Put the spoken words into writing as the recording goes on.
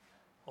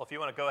Well, if you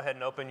want to go ahead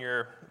and open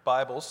your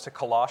Bibles to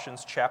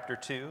Colossians chapter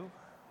 2,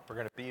 we're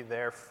going to be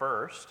there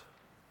first.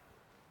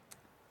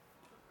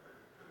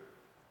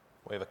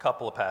 We have a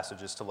couple of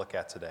passages to look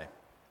at today.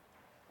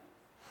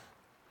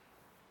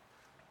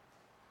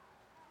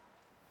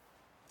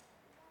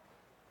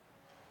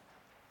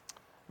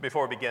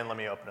 Before we begin, let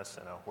me open us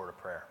in a word of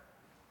prayer.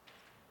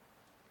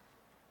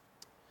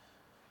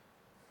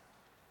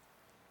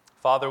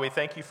 Father, we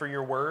thank you for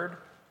your word.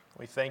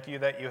 We thank you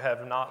that you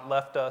have not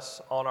left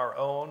us on our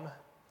own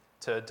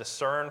to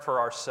discern for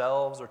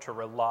ourselves or to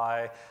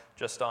rely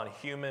just on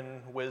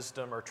human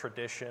wisdom or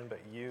tradition,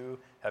 but you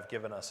have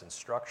given us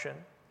instruction.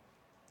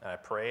 And I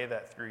pray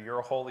that through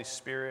your Holy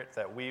Spirit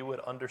that we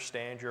would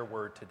understand your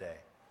word today,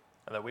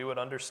 and that we would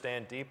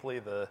understand deeply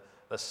the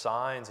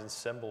signs and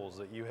symbols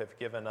that you have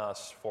given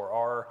us for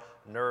our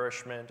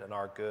nourishment and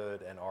our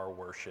good and our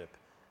worship.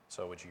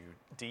 So would you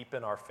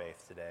deepen our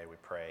faith today, we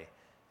pray.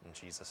 In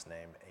Jesus'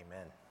 name,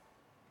 amen.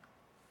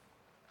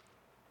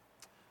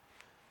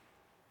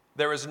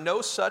 There is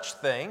no such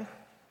thing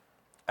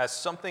as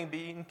something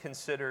being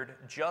considered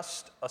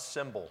just a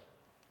symbol.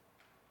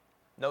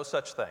 No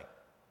such thing.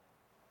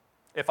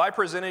 If I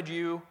presented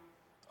you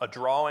a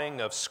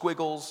drawing of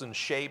squiggles and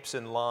shapes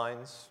and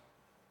lines,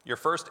 your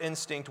first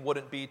instinct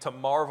wouldn't be to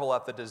marvel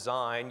at the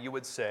design. You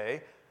would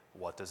say,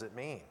 what does it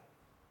mean?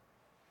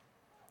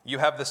 You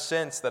have the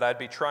sense that I'd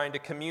be trying to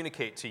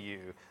communicate to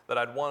you, that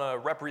I'd want to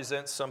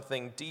represent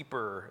something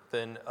deeper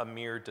than a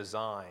mere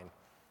design,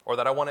 or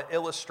that I want to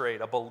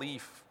illustrate a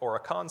belief or a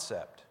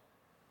concept.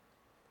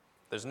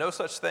 There's no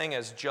such thing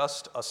as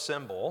just a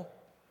symbol,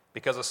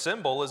 because a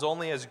symbol is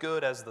only as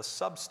good as the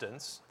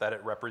substance that it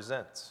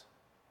represents.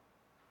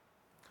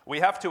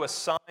 We have to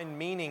assign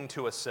meaning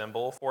to a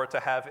symbol for it to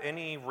have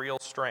any real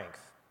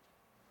strength.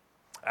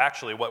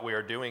 Actually, what we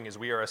are doing is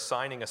we are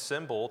assigning a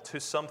symbol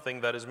to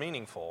something that is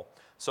meaningful,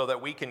 so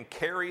that we can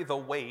carry the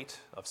weight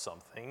of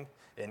something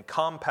in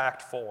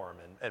compact form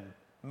and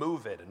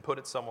move it and put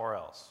it somewhere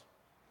else.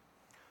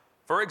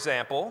 For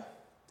example,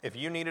 if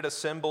you needed a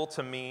symbol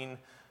to mean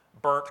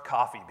burnt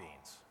coffee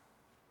beans,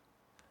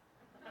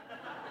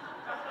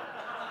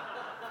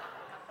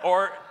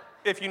 or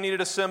if you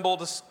needed a symbol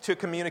to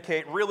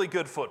communicate really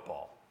good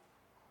football,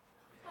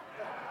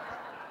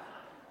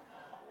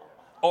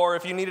 or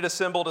if you needed a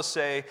symbol to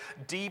say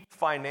deep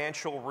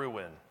financial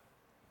ruin,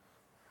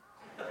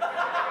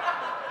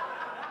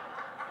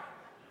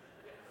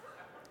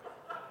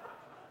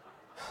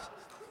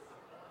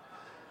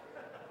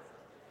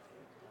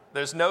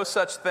 there's no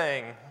such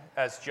thing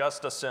as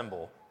just a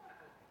symbol.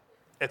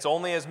 It's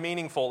only as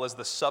meaningful as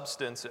the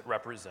substance it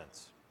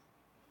represents.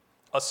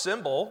 A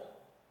symbol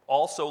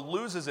also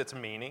loses its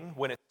meaning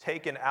when it's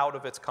taken out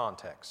of its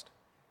context.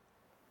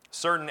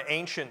 Certain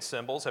ancient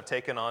symbols have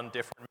taken on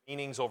different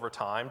meanings over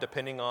time,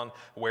 depending on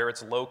where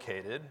it's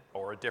located,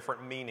 or a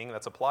different meaning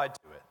that's applied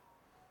to it.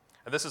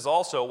 And this is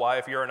also why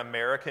if you're an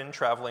American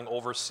traveling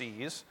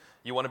overseas,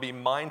 you want to be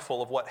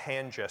mindful of what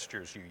hand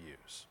gestures you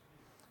use.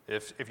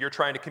 If you're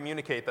trying to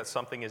communicate that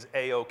something is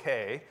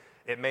A-OK,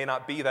 it may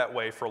not be that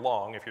way for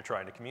long if you're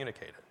trying to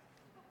communicate it.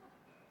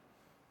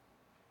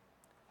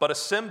 But a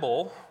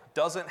symbol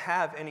doesn't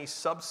have any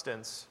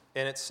substance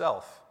in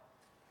itself.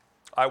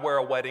 I wear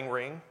a wedding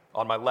ring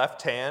on my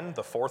left hand,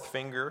 the fourth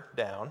finger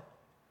down.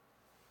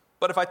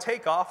 But if I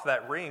take off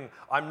that ring,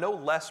 I'm no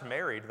less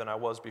married than I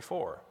was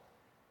before.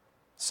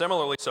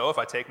 Similarly so, if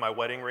I take my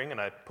wedding ring and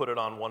I put it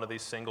on one of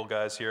these single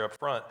guys here up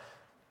front,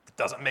 it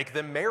doesn't make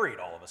them married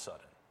all of a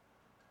sudden.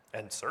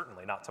 And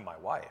certainly not to my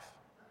wife.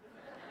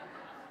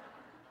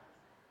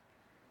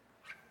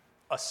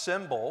 A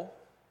symbol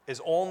is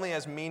only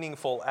as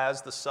meaningful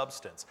as the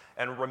substance,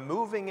 and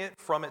removing it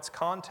from its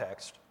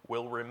context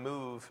will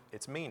remove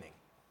its meaning.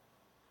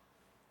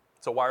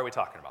 So why are we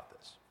talking about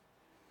this?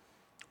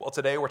 Well,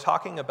 today we're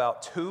talking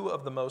about two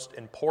of the most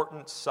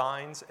important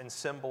signs and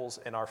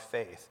symbols in our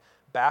faith,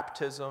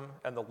 baptism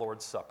and the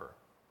Lord's Supper.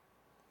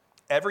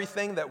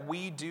 Everything that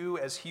we do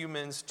as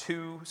humans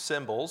to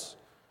symbols,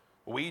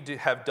 we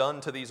have done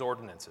to these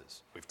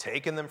ordinances. We've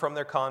taken them from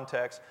their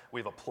context,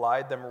 we've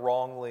applied them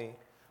wrongly,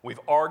 we've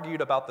argued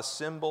about the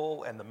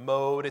symbol and the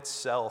mode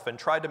itself and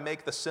tried to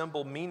make the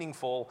symbol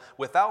meaningful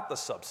without the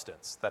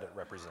substance that it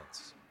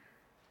represents.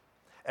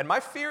 And my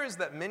fear is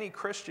that many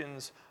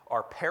Christians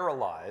are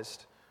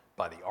paralyzed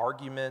by the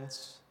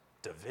arguments,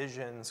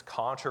 divisions,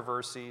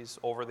 controversies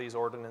over these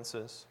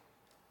ordinances.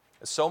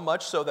 So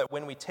much so that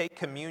when we take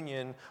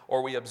communion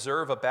or we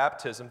observe a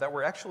baptism, that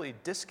we're actually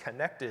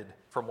disconnected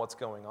from what's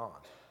going on.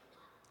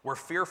 We're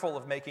fearful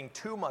of making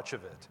too much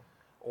of it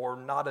or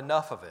not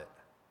enough of it.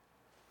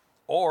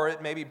 Or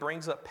it maybe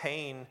brings up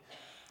pain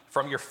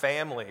from your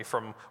family,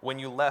 from when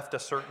you left a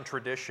certain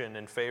tradition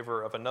in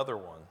favor of another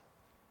one.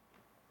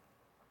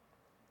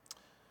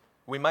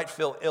 We might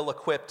feel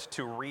ill-equipped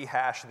to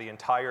rehash the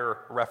entire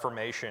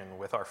Reformation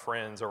with our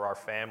friends or our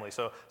family,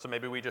 so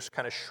maybe we just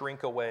kind of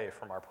shrink away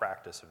from our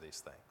practice of these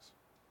things.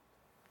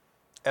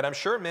 And I'm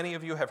sure many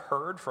of you have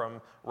heard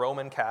from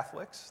Roman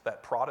Catholics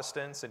that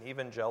Protestants and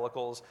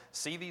evangelicals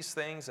see these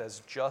things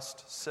as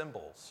just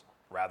symbols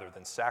rather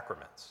than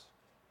sacraments.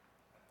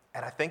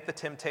 And I think the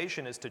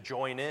temptation is to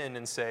join in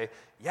and say,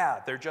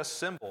 yeah, they're just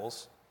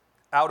symbols,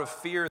 out of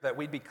fear that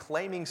we'd be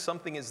claiming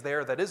something is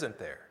there that isn't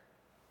there.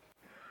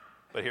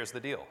 But here's the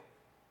deal.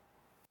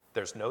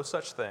 There's no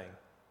such thing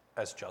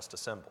as just a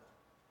symbol.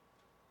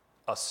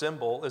 A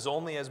symbol is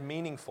only as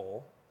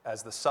meaningful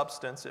as the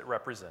substance it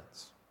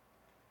represents.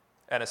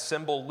 And a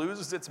symbol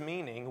loses its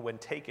meaning when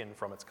taken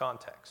from its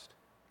context.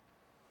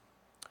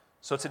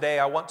 So today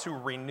I want to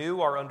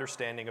renew our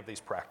understanding of these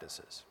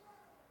practices,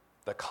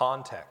 the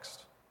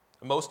context,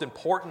 most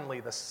importantly,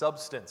 the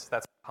substance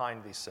that's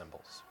behind these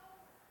symbols.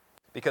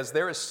 Because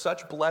there is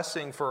such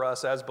blessing for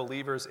us as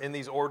believers in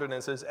these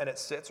ordinances, and it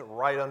sits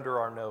right under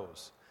our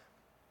nose.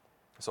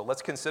 So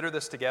let's consider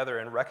this together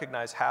and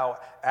recognize how,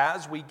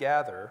 as we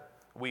gather,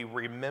 we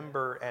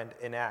remember and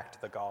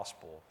enact the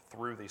gospel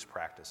through these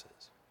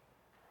practices.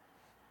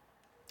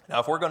 Now,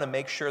 if we're going to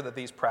make sure that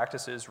these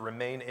practices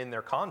remain in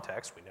their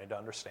context, we need to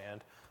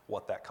understand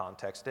what that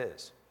context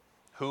is.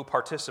 Who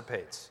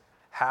participates?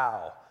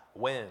 How?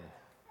 When?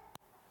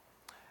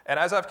 And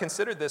as I've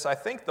considered this, I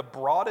think the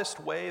broadest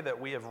way that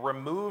we have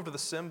removed the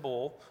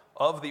symbol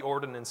of the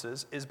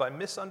ordinances is by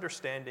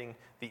misunderstanding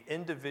the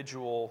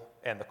individual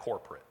and the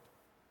corporate.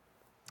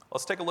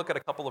 Let's take a look at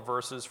a couple of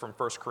verses from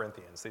 1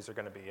 Corinthians. These are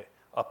going to be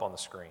up on the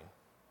screen.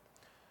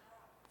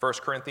 1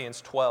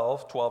 Corinthians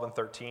 12 and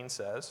 13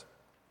 says,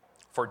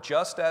 "For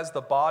just as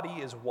the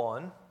body is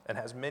one and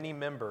has many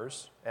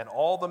members, and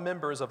all the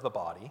members of the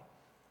body,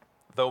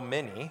 though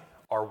many,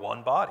 are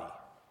one body,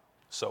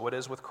 so it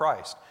is with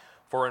Christ.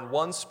 For in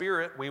one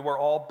Spirit we were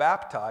all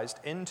baptized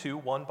into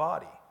one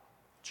body,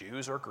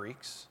 Jews or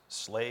Greeks,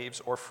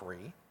 slaves or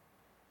free,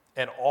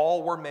 and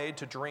all were made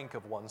to drink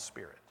of one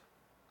Spirit."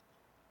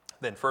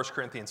 Then 1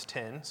 Corinthians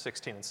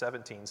 10:16 and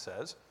 17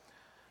 says,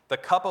 "The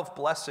cup of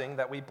blessing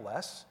that we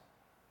bless,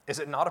 is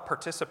it not a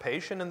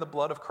participation in the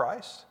blood of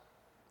Christ?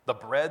 The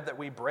bread that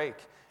we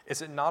break,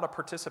 is it not a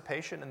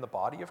participation in the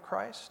body of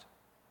Christ?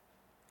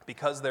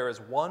 Because there is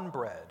one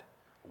bread,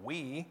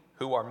 we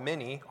who are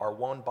many are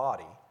one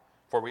body,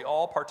 for we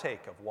all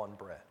partake of one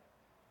bread."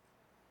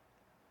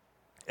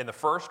 In the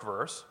first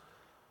verse,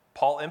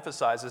 Paul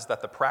emphasizes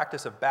that the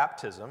practice of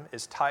baptism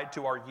is tied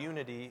to our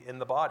unity in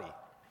the body.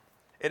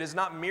 It is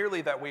not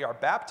merely that we are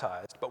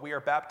baptized, but we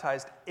are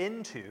baptized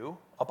into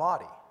a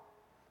body,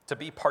 to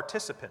be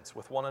participants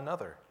with one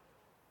another.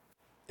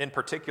 In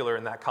particular,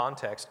 in that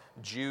context,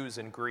 Jews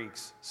and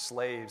Greeks,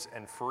 slaves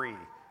and free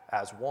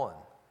as one.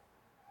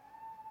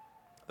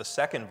 The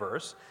second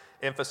verse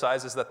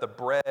emphasizes that the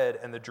bread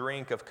and the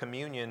drink of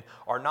communion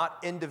are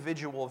not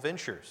individual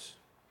ventures,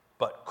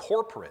 but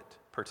corporate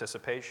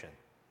participation,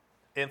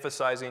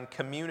 emphasizing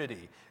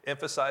community,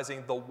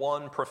 emphasizing the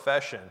one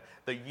profession,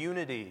 the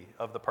unity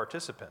of the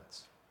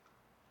participants.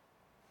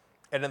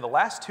 And in the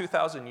last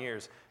 2,000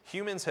 years,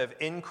 humans have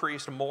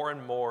increased more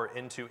and more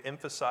into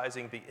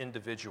emphasizing the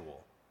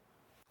individual.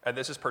 And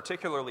this is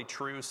particularly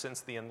true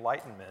since the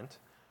Enlightenment,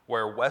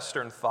 where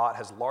Western thought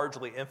has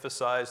largely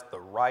emphasized the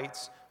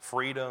rights,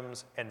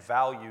 freedoms, and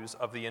values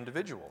of the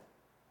individual.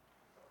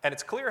 And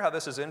it's clear how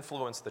this has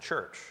influenced the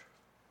church,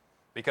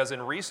 because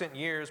in recent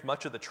years,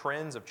 much of the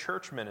trends of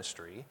church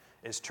ministry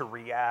is to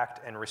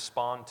react and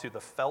respond to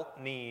the felt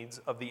needs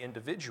of the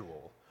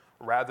individual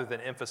rather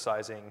than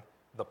emphasizing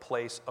the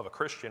place of a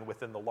Christian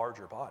within the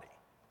larger body.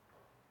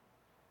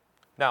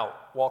 Now,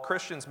 while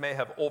Christians may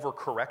have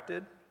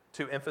overcorrected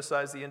to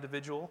emphasize the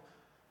individual,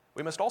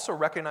 we must also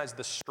recognize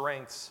the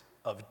strengths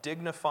of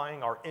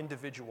dignifying our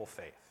individual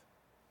faith.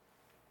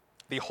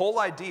 The whole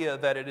idea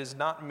that it is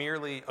not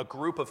merely a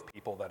group of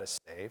people that is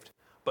saved,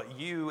 but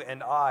you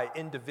and I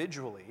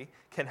individually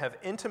can have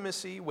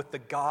intimacy with the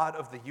God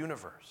of the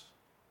universe.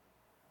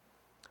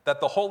 That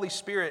the Holy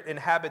Spirit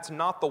inhabits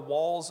not the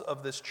walls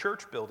of this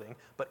church building,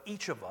 but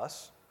each of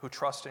us who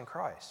trust in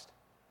Christ.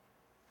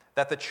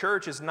 That the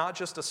church is not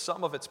just a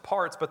sum of its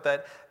parts, but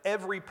that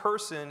every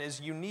person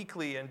is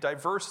uniquely and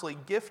diversely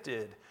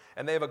gifted,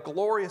 and they have a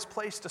glorious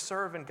place to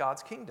serve in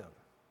God's kingdom.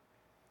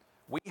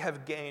 We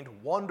have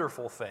gained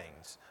wonderful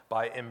things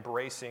by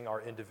embracing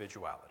our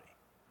individuality.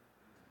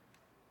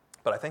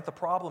 But I think the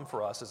problem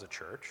for us as a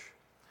church,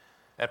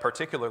 and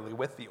particularly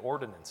with the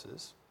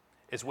ordinances,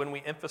 is when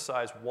we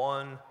emphasize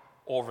one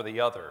over the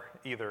other,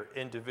 either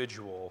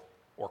individual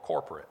or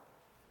corporate.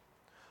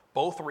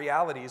 Both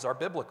realities are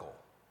biblical.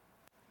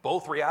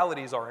 Both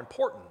realities are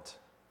important.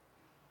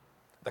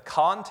 The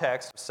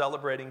context of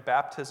celebrating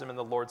baptism and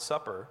the Lord's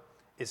Supper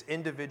is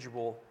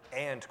individual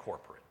and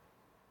corporate.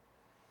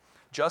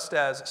 Just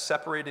as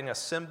separating a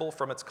symbol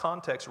from its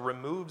context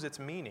removes its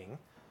meaning,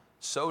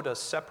 so does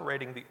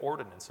separating the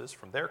ordinances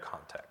from their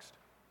context.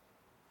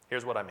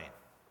 Here's what I mean.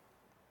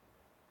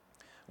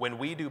 When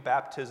we do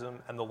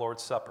baptism and the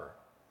Lord's Supper,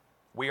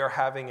 we are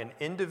having an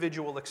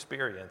individual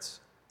experience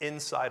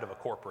inside of a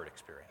corporate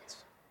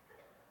experience.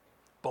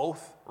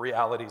 Both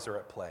realities are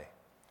at play.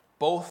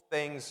 Both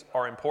things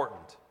are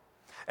important.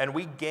 And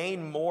we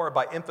gain more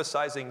by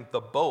emphasizing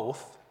the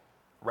both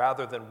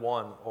rather than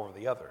one over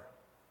the other.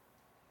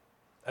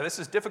 And this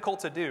is difficult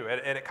to do,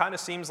 and it kind of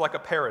seems like a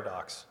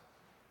paradox.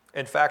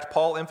 In fact,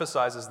 Paul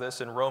emphasizes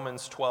this in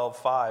Romans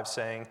 12:5,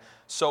 saying,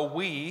 "So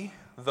we,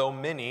 though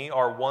many,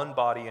 are one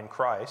body in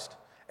Christ,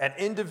 and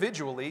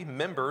individually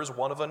members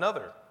one of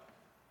another."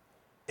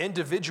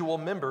 Individual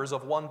members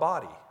of one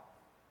body.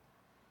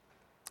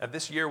 And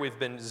this year we've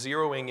been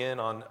zeroing in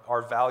on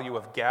our value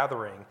of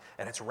gathering,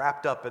 and it's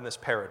wrapped up in this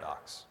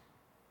paradox.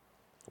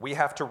 We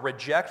have to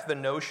reject the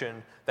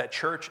notion that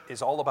church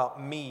is all about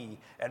me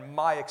and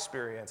my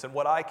experience and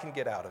what I can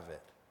get out of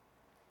it.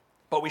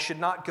 But we should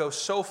not go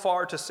so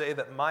far to say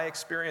that my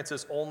experience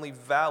is only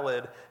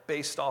valid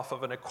based off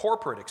of a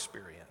corporate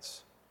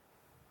experience.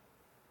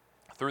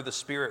 Through the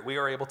Spirit, we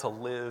are able to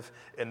live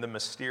in the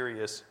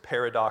mysterious,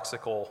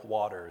 paradoxical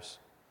waters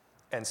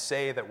and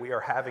say that we are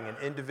having an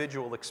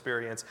individual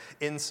experience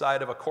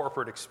inside of a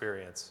corporate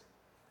experience,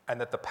 and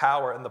that the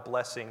power and the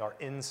blessing are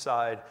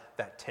inside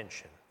that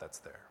tension that's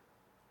there.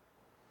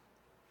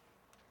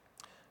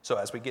 So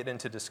as we get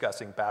into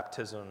discussing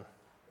baptism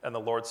and the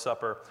Lord's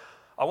Supper,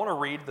 I want to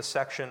read the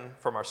section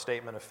from our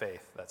statement of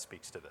faith that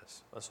speaks to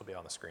this. This will be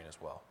on the screen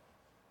as well.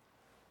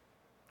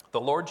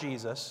 The Lord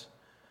Jesus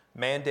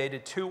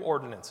mandated two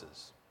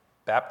ordinances,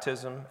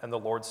 baptism and the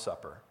Lord's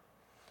Supper,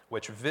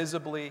 which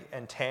visibly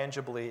and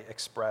tangibly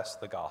express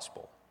the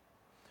gospel.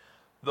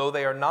 Though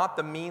they are not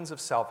the means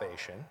of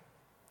salvation,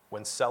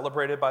 when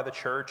celebrated by the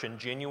church in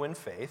genuine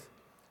faith,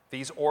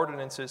 these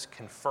ordinances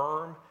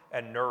confirm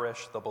and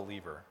nourish the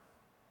believer.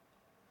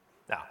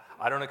 Now,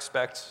 I don't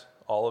expect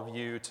all of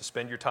you to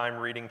spend your time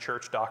reading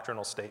church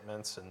doctrinal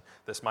statements, and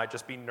this might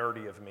just be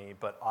nerdy of me,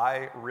 but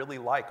I really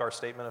like our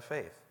statement of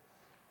faith.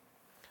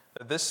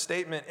 This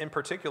statement in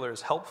particular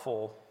is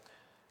helpful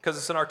because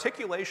it's an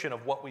articulation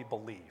of what we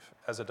believe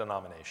as a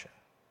denomination.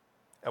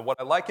 And what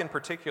I like in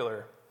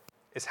particular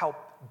is how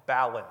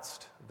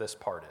balanced this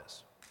part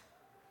is.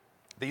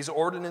 These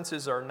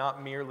ordinances are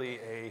not merely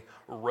a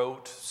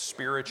rote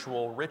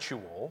spiritual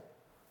ritual,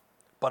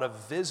 but a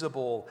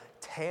visible,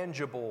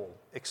 tangible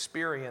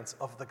experience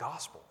of the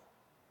gospel.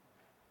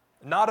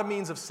 Not a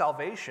means of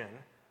salvation,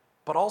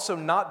 but also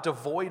not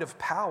devoid of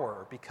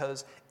power,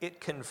 because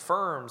it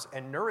confirms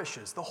and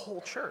nourishes the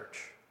whole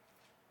church.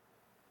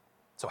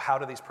 So how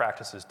do these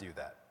practices do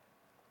that?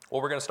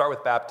 Well, we're going to start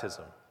with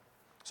baptism.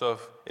 So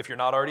if you're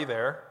not already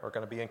there, we're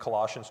going to be in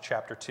Colossians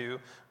chapter 2.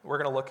 We're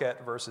going to look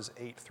at verses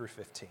 8 through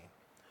 15.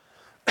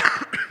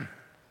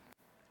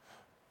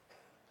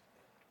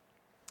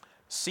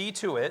 See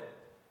to it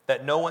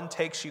that no one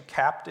takes you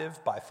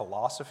captive by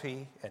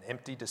philosophy and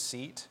empty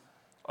deceit,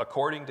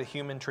 according to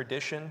human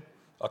tradition,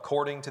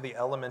 according to the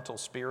elemental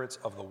spirits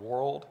of the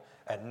world,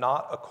 and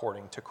not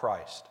according to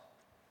Christ.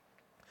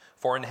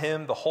 For in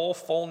him the whole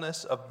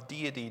fullness of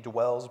deity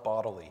dwells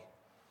bodily,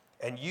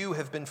 and you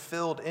have been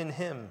filled in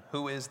him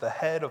who is the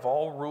head of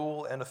all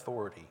rule and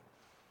authority.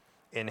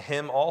 In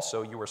him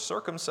also you were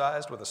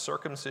circumcised with a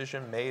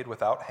circumcision made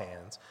without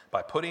hands,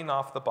 by putting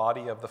off the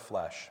body of the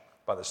flesh,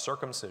 by the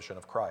circumcision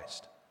of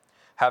Christ,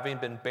 having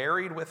been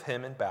buried with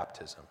him in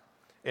baptism,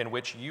 in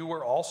which you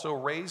were also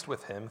raised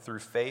with him through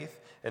faith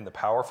in the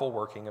powerful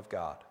working of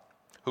God,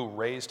 who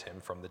raised him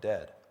from the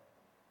dead.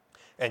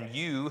 And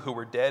you, who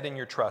were dead in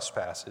your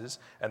trespasses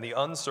and the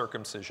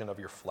uncircumcision of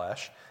your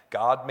flesh,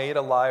 God made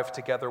alive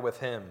together with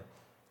him,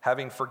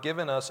 having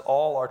forgiven us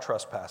all our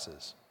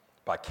trespasses,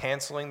 by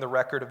canceling the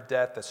record of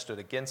debt that stood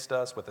against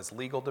us with its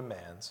legal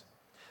demands.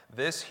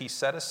 This he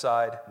set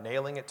aside,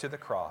 nailing it to the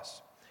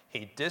cross.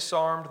 He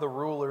disarmed the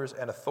rulers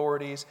and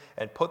authorities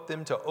and put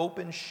them to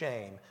open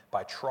shame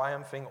by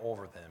triumphing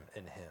over them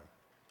in him.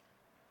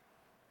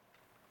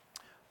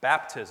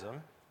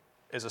 Baptism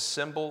is a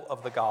symbol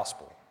of the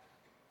gospel.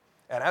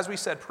 And as we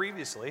said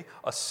previously,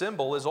 a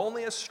symbol is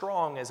only as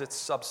strong as its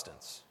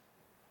substance.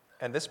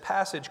 And this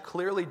passage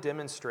clearly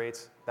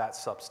demonstrates that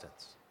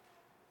substance.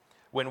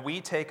 When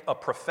we take a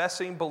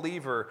professing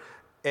believer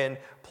and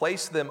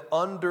place them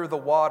under the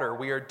water,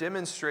 we are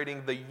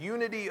demonstrating the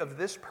unity of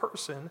this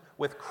person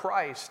with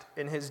Christ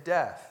in his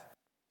death.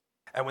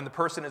 And when the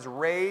person is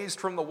raised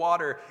from the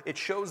water, it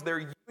shows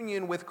their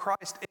union with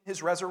Christ in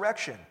his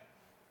resurrection.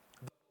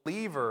 The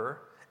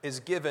believer is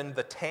given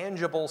the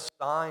tangible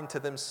sign to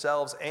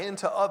themselves and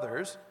to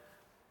others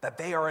that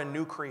they are a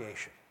new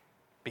creation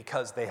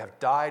because they have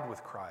died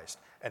with Christ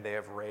and they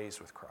have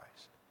raised with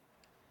Christ.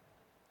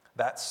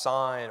 That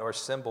sign or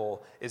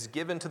symbol is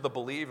given to the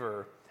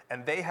believer,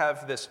 and they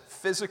have this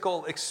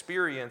physical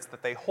experience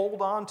that they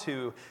hold on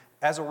to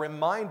as a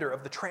reminder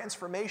of the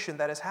transformation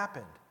that has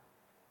happened.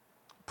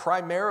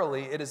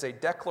 Primarily, it is a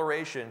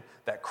declaration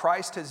that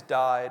Christ has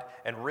died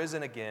and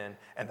risen again,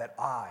 and that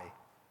I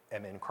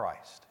am in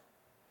Christ.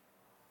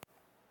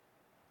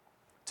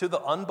 To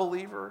the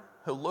unbeliever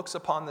who looks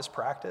upon this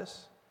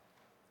practice,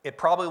 it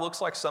probably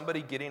looks like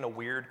somebody getting a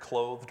weird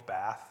clothed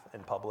bath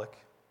in public.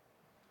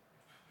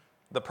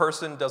 The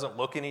person doesn't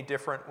look any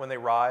different when they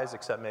rise,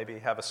 except maybe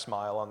have a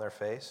smile on their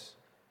face.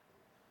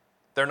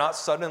 They're not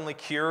suddenly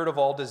cured of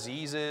all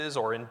diseases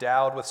or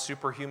endowed with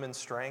superhuman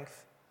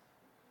strength.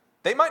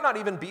 They might not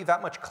even be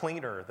that much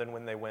cleaner than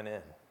when they went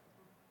in.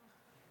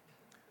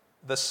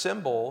 The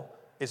symbol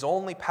is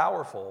only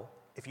powerful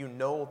if you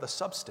know the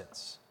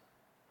substance.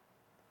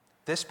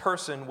 This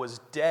person was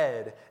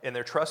dead in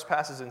their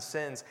trespasses and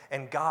sins,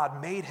 and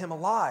God made him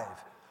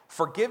alive,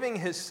 forgiving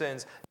his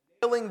sins,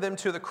 nailing them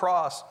to the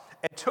cross,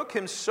 and took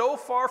him so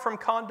far from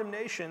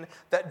condemnation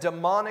that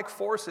demonic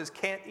forces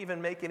can't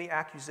even make any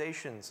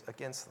accusations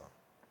against them.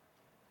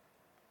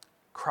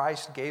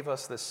 Christ gave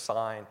us this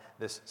sign,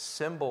 this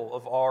symbol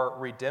of our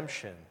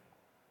redemption,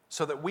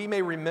 so that we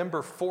may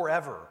remember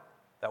forever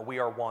that we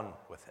are one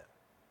with him.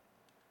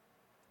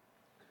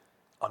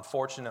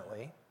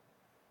 Unfortunately,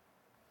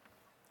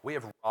 we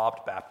have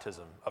robbed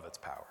baptism of its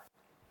power.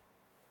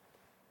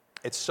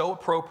 It's so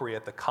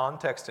appropriate, the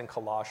context in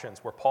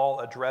Colossians, where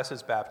Paul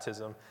addresses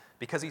baptism,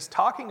 because he's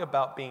talking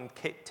about being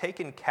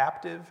taken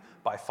captive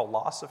by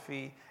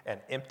philosophy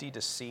and empty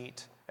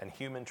deceit and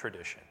human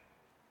tradition.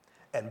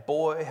 And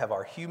boy, have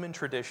our human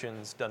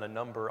traditions done a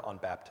number on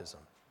baptism.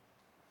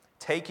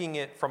 Taking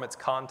it from its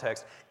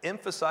context,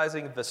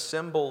 emphasizing the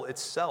symbol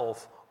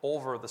itself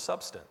over the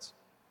substance.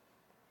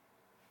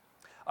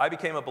 I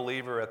became a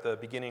believer at the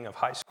beginning of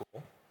high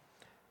school,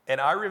 and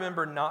I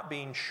remember not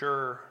being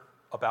sure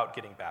about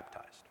getting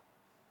baptized.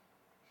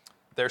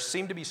 There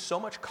seemed to be so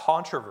much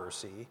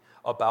controversy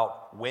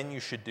about when you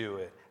should do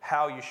it,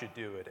 how you should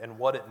do it, and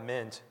what it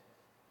meant.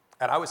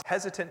 And I was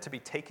hesitant to be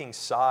taking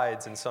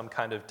sides in some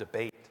kind of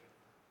debate.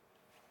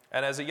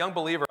 And as a young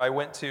believer, I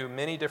went to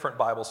many different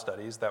Bible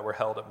studies that were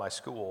held at my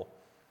school.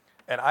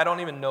 And I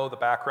don't even know the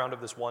background of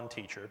this one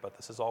teacher, but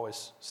this has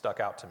always stuck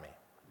out to me.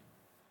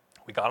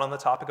 We got on the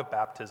topic of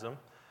baptism,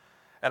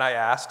 and I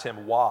asked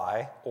him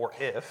why or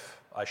if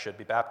I should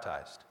be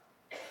baptized.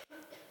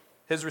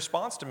 His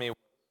response to me was,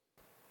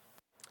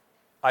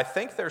 I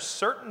think there's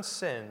certain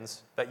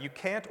sins that you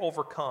can't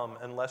overcome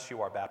unless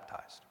you are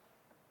baptized.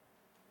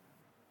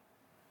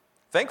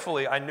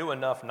 Thankfully, I knew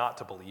enough not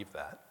to believe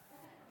that.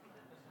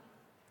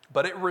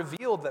 But it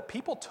revealed that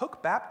people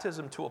took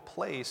baptism to a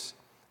place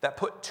that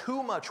put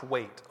too much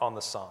weight on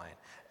the sign,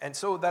 and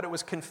so that it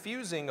was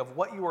confusing of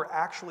what you were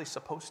actually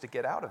supposed to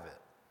get out of it.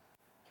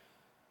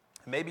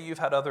 Maybe you've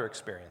had other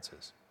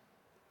experiences.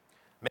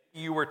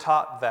 Maybe you were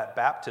taught that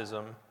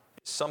baptism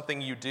is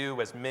something you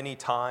do as many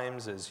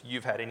times as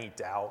you've had any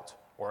doubt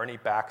or any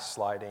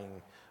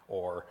backsliding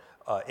or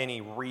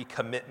any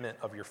recommitment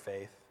of your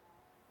faith.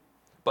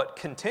 But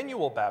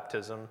continual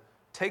baptism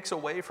takes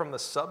away from the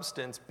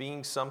substance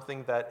being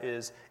something that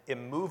is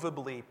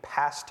immovably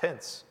past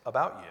tense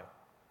about you.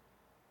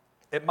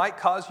 It might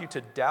cause you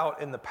to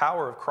doubt in the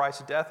power of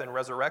Christ's death and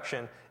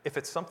resurrection if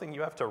it's something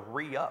you have to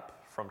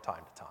re-up from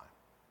time to time.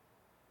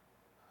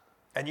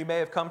 And you may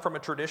have come from a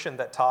tradition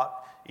that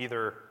taught,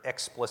 either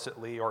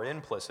explicitly or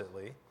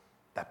implicitly,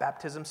 that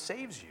baptism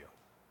saves you,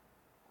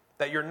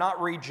 that you're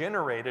not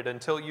regenerated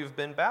until you've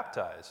been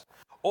baptized,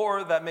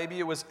 or that maybe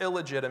it was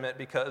illegitimate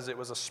because it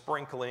was a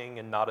sprinkling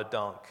and not a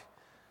dunk.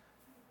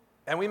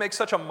 And we make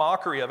such a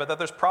mockery of it that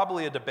there's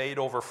probably a debate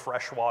over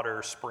fresh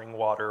water, spring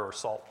water, or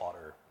salt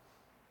water.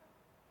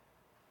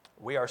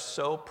 We are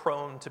so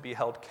prone to be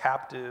held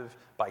captive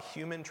by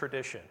human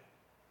tradition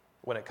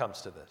when it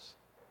comes to this.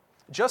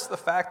 Just the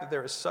fact that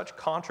there is such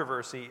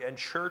controversy and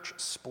church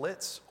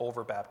splits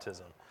over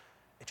baptism,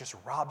 it just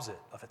robs it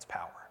of its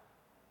power.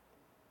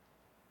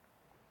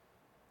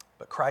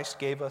 But Christ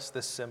gave us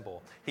this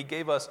symbol. He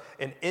gave us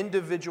an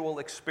individual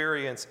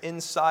experience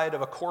inside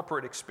of a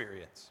corporate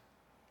experience.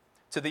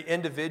 To the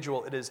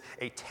individual, it is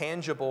a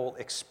tangible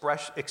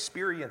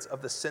experience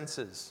of the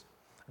senses,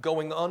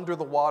 going under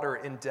the water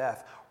in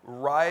death,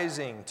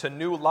 rising to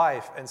new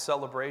life and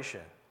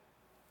celebration.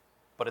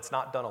 But it's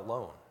not done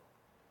alone.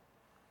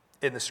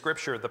 In the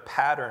scripture, the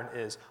pattern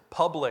is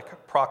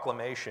public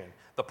proclamation,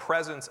 the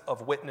presence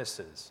of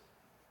witnesses.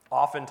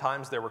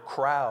 Oftentimes there were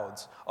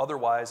crowds,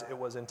 otherwise it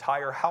was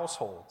entire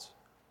households.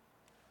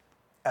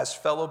 As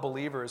fellow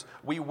believers,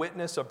 we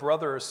witness a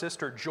brother or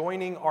sister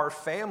joining our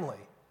family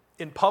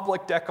in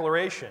public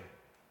declaration.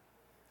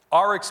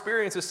 Our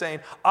experience is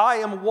saying, I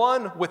am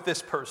one with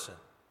this person.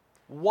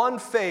 One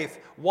faith,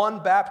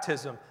 one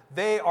baptism.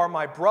 They are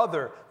my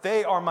brother.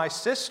 They are my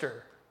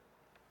sister.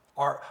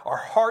 Our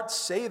hearts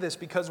say this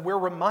because we're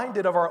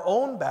reminded of our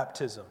own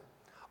baptism.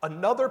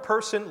 Another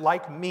person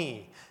like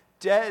me,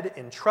 dead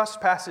in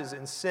trespasses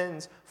and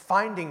sins,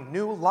 finding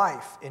new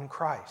life in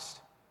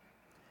Christ.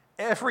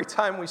 Every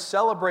time we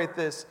celebrate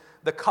this,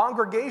 the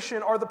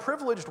congregation are the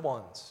privileged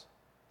ones.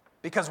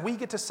 Because we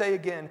get to say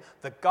again,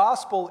 the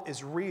gospel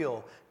is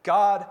real.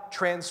 God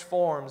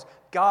transforms.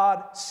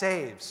 God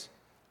saves.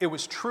 It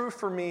was true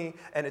for me,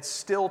 and it's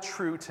still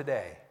true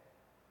today.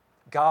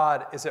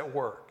 God is at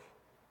work.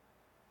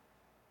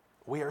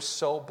 We are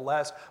so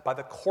blessed by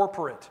the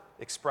corporate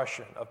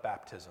expression of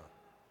baptism.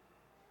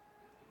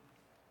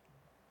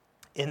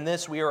 In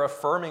this, we are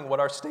affirming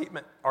what our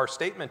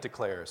statement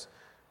declares,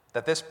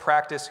 that this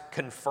practice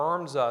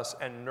confirms us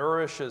and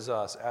nourishes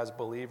us as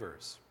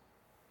believers.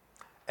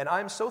 And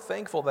I'm so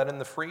thankful that in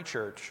the Free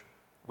Church,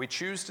 we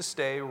choose to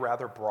stay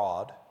rather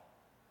broad,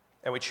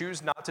 and we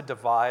choose not to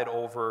divide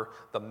over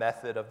the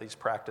method of these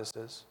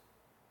practices.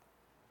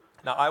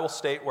 Now, I will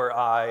state where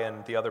I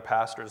and the other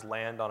pastors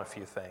land on a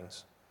few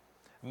things.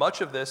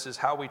 Much of this is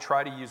how we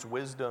try to use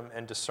wisdom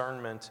and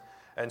discernment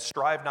and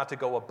strive not to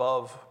go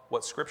above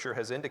what Scripture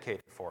has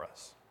indicated for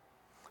us.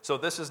 So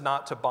this is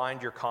not to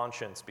bind your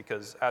conscience,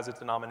 because as a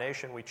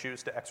denomination, we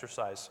choose to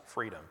exercise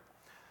freedom.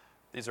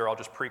 These are all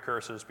just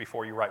precursors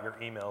before you write your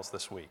emails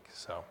this week,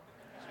 so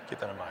keep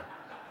that in mind.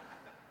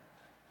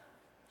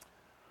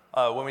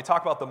 When we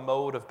talk about the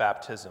mode of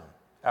baptism,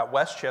 at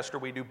Westchester,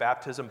 we do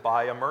baptism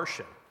by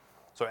immersion.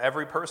 So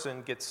every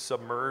person gets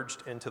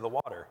submerged into the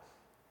water.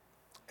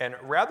 And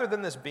rather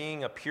than this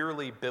being a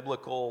purely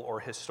biblical or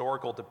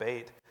historical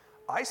debate,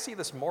 I see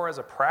this more as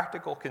a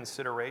practical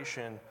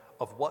consideration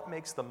of what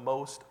makes the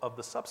most of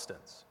the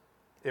substance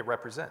it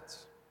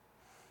represents.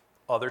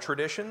 Other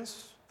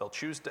traditions, they'll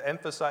choose to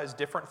emphasize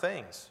different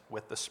things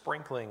with the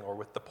sprinkling or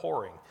with the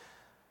pouring.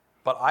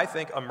 But I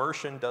think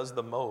immersion does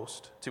the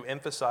most to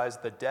emphasize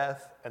the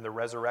death and the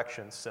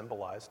resurrection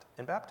symbolized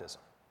in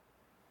baptism.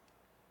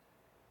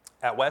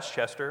 At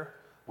Westchester,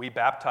 we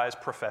baptize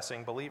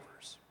professing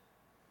believers.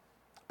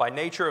 By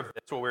nature of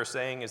this, what we're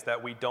saying is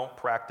that we don't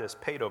practice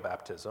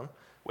paedobaptism,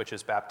 which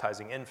is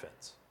baptizing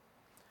infants.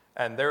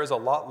 And there is a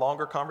lot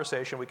longer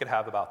conversation we could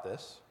have about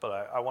this,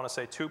 but I want to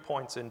say 2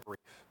 points in brief.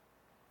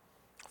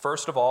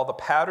 First of all, the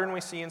pattern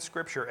we see in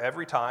Scripture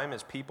every time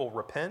is people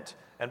repent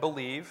and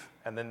believe,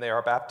 and then they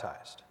are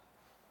baptized.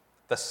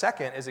 The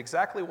second is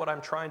exactly what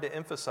I'm trying to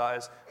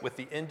emphasize with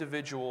the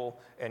individual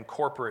and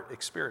corporate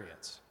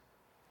experience.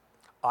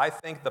 I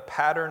think the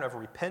pattern of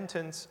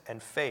repentance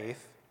and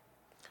faith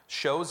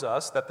shows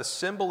us that the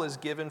symbol is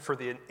given for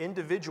the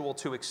individual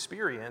to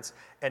experience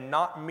and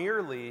not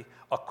merely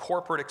a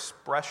corporate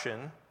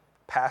expression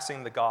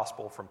passing the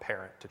gospel from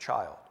parent to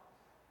child.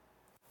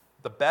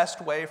 The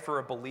best way for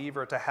a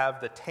believer to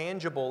have the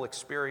tangible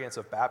experience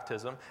of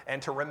baptism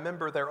and to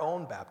remember their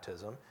own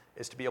baptism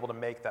is to be able to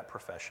make that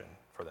profession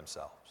for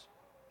themselves.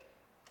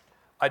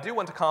 I do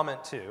want to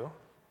comment too,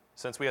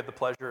 since we had the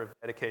pleasure of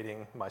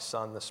dedicating my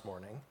son this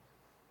morning,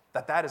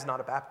 that is not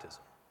a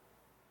baptism.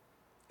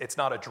 It's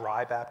not a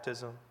dry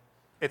baptism.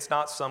 It's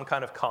not some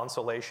kind of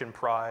consolation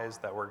prize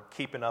that we're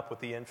keeping up with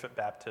the infant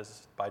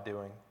Baptists by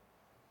doing.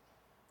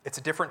 It's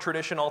a different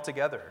tradition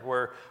altogether,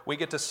 where we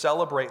get to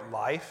celebrate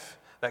life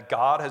that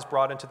God has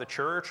brought into the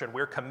church, and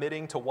we're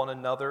committing to one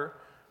another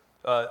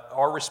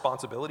our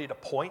responsibility to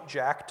point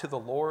Jack to the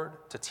Lord,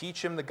 to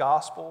teach him the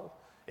gospel,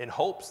 in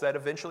hopes that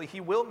eventually he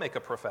will make a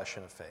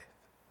profession of faith.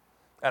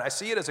 And I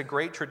see it as a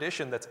great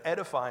tradition that's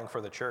edifying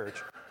for the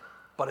church,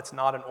 but it's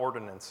not an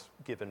ordinance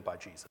given by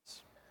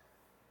Jesus.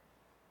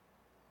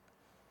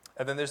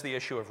 And then there's the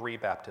issue of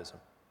rebaptism.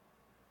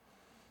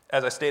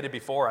 As I stated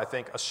before, I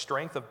think a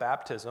strength of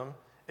baptism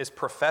is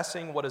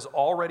professing what is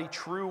already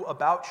true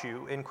about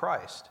you in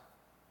Christ.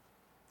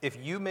 If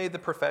you made the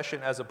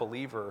profession as a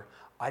believer,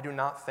 I do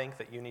not think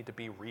that you need to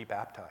be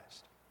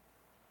rebaptized.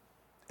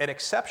 An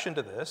exception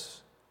to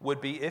this would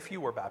be if you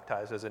were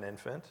baptized as an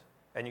infant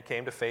and you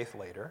came to faith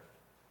later.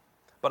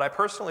 But I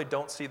personally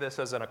don't see this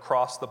as an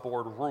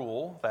across-the-board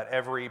rule that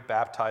every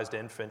baptized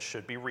infant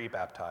should be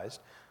rebaptized.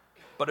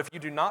 But if you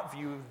do not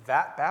view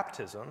that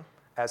baptism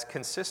as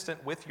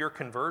consistent with your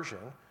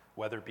conversion,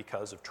 whether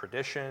because of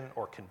tradition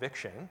or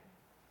conviction,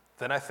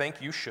 then I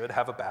think you should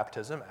have a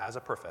baptism as a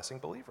professing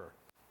believer.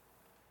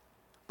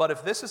 But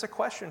if this is a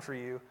question for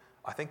you,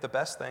 I think the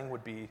best thing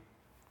would be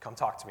come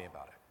talk to me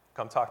about it.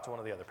 Come talk to one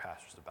of the other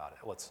pastors about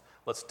it.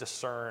 Let's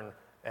discern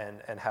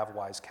and have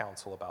wise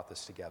counsel about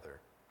this together.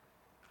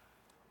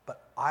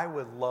 But I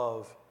would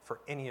love for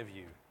any of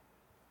you,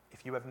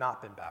 if you have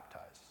not been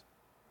baptized,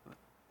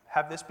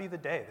 have this be the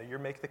day that you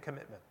make the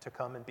commitment to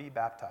come and be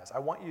baptized. I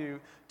want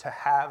you to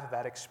have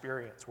that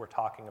experience we're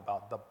talking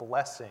about, the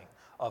blessing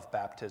of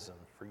baptism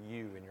for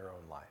you in your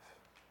own life.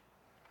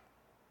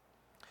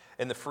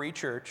 In the Free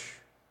Church,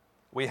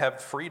 we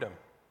have freedom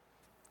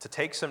to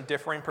take some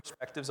differing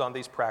perspectives on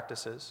these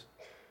practices,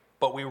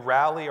 but we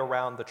rally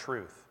around the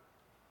truth.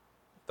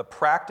 The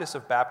practice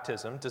of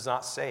baptism does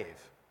not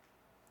save,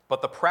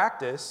 but the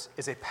practice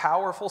is a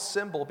powerful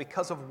symbol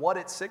because of what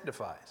it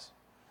signifies,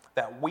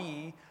 that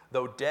we,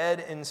 though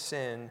dead in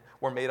sin,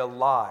 were made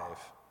alive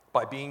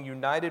by being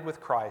united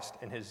with Christ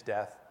in his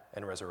death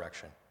and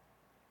resurrection.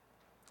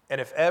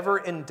 And if ever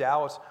in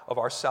doubt of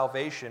our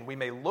salvation, we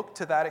may look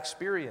to that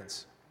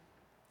experience.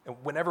 And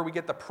whenever we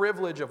get the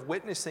privilege of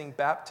witnessing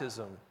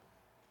baptism,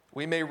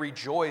 we may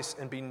rejoice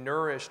and be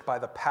nourished by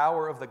the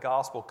power of the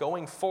gospel,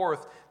 going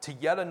forth to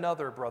yet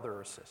another brother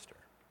or sister.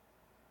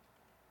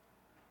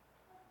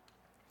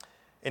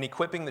 In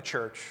equipping the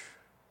church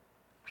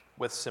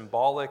with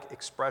symbolic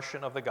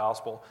expression of the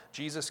gospel,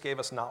 Jesus gave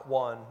us not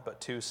one,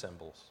 but two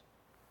symbols.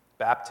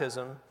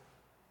 Baptism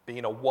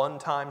being a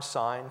one-time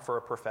sign for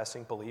a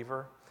professing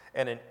believer,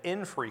 and an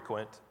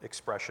infrequent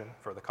expression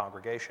for the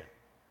congregation.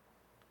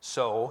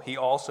 So he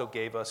also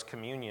gave us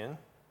communion,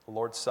 the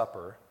Lord's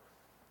Supper,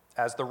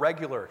 as the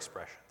regular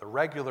expression, the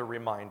regular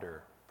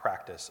reminder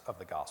practice of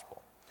the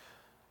gospel.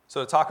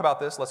 So to talk about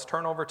this, let's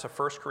turn over to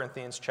 1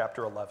 Corinthians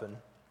chapter 11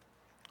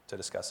 to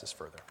discuss this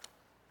further.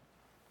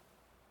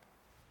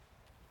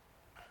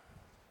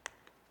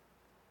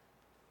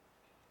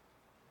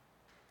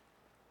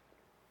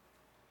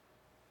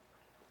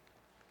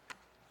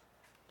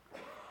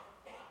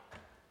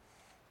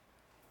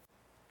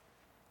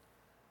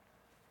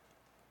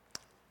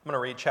 I'm going to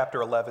read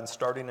chapter 11,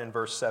 starting in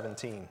verse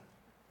 17.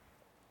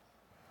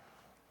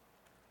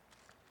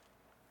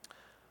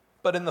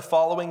 But in the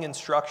following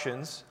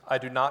instructions, I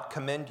do not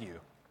commend you,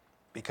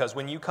 because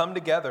when you come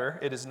together,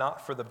 it is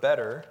not for the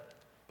better,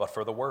 but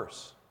for the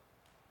worse.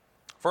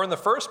 For in the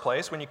first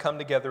place, when you come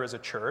together as a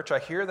church, I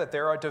hear that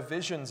there are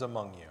divisions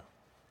among you.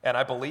 And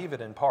I believe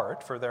it in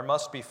part, for there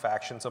must be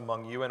factions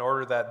among you in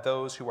order that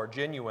those who are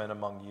genuine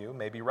among you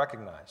may be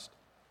recognized.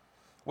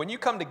 When you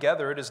come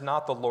together, it is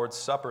not the Lord's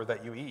Supper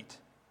that you eat.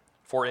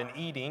 For in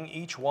eating,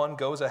 each one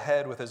goes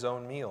ahead with his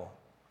own meal.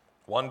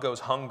 One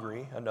goes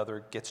hungry,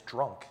 another gets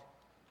drunk.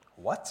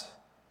 What?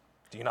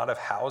 Do you not have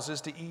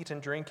houses to eat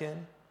and drink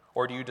in?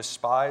 Or do you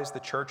despise the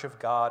church of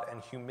God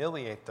and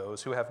humiliate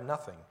those who have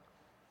nothing?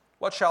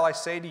 What shall I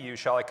say to you?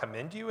 Shall I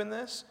commend you in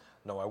this?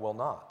 No, I will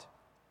not.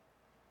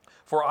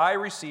 For I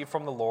received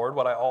from the Lord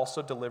what I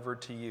also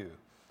delivered to you,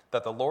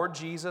 that the Lord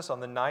Jesus, on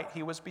the night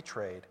he was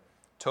betrayed,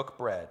 took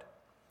bread.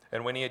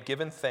 And when he had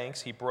given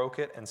thanks, he broke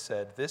it and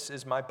said, "This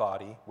is my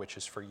body, which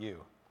is for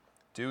you.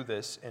 Do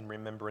this in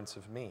remembrance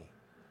of me."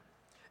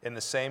 In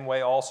the same way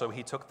also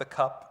he took the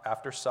cup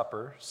after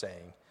supper,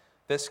 saying,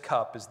 "This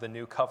cup is the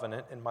new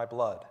covenant in my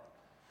blood.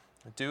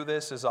 Do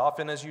this as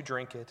often as you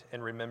drink it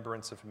in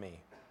remembrance of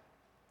me.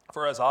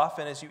 For as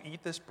often as you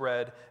eat this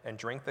bread and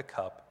drink the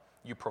cup,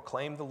 you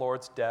proclaim the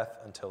Lord's death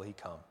until he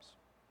comes.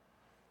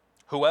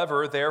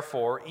 Whoever,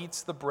 therefore,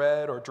 eats the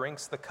bread or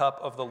drinks the cup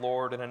of the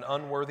Lord in an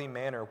unworthy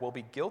manner will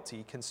be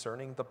guilty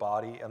concerning the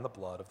body and the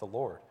blood of the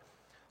Lord.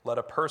 Let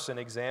a person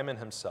examine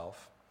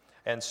himself,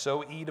 and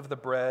so eat of the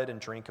bread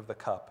and drink of the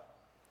cup.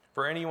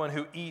 For anyone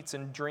who eats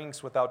and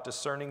drinks without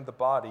discerning the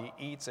body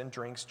eats and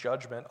drinks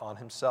judgment on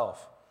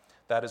himself.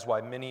 That is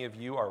why many of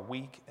you are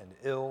weak and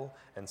ill,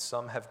 and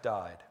some have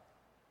died.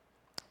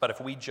 But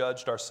if we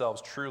judged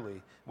ourselves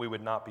truly, we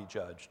would not be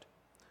judged.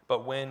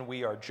 But when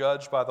we are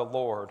judged by the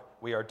Lord,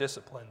 we are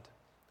disciplined,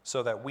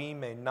 so that we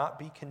may not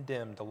be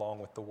condemned along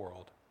with the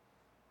world.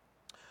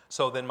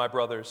 So then, my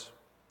brothers,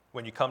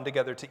 when you come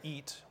together to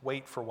eat,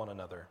 wait for one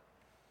another.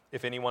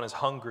 If anyone is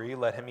hungry,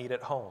 let him eat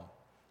at home,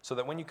 so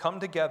that when you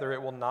come together,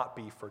 it will not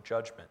be for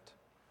judgment.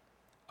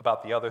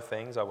 About the other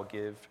things, I will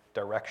give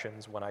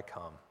directions when I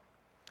come.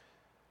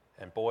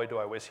 And boy, do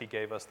I wish he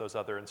gave us those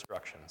other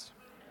instructions.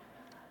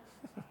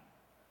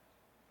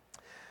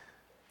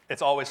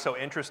 It's always so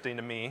interesting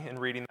to me in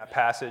reading that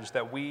passage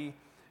that we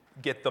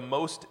get the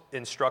most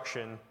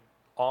instruction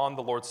on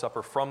the Lord's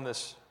Supper from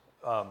this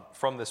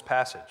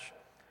passage.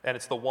 And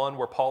it's the one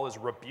where Paul is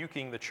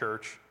rebuking the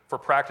church for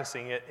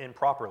practicing it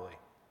improperly.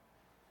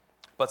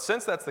 But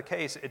since that's the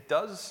case, it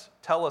does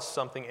tell us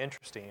something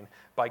interesting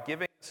by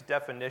giving us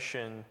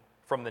definition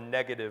from the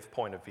negative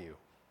point of view.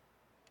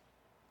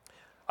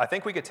 I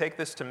think we could take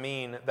this to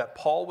mean that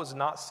Paul was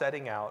not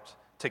setting out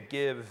to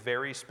give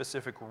very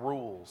specific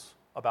rules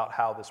about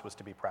how this was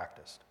to be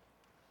practiced.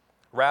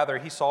 Rather,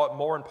 he saw it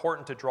more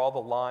important to draw the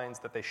lines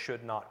that they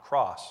should not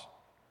cross.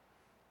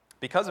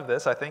 Because of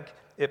this, I think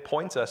it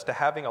points us to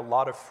having a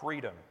lot of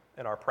freedom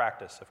in our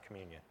practice of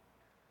communion.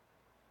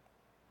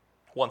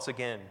 Once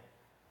again,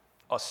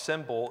 a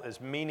symbol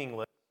is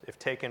meaningless if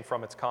taken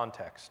from its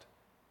context.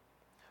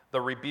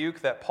 The rebuke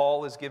that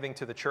Paul is giving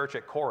to the church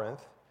at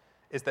Corinth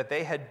is that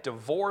they had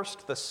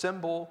divorced the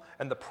symbol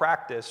and the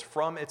practice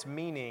from its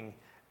meaning,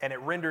 and it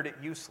rendered it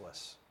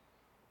useless.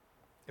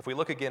 If we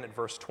look again at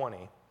verse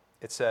 20,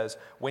 it says,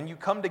 "When you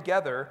come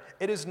together,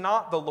 it is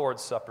not the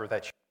Lord's Supper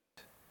that you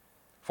eat.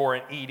 For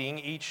in eating,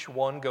 each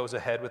one goes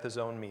ahead with his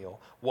own meal.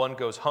 One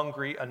goes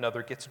hungry,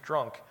 another gets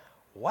drunk."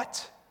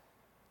 What?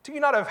 Do you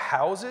not have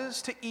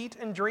houses to eat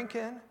and drink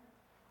in?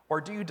 Or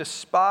do you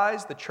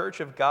despise the church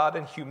of God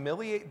and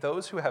humiliate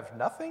those who have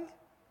nothing?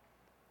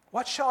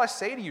 What shall I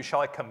say to you?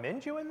 Shall I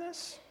commend you in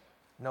this?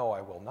 No,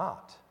 I will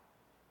not.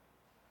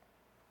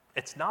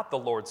 It's not the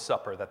Lord's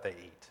Supper that they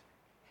eat.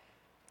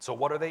 So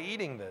what are they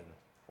eating then?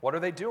 What are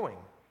they doing?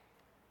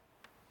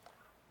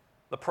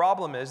 The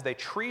problem is they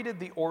treated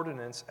the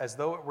ordinance as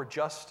though it were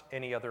just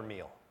any other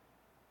meal,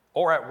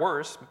 or at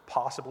worst,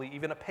 possibly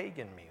even a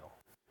pagan meal.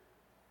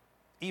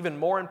 Even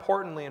more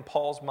importantly in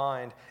Paul's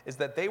mind is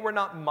that they were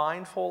not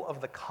mindful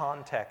of the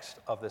context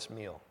of this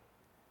meal.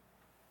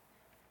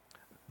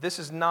 This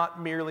is not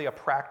merely a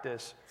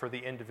practice for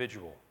the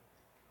individual.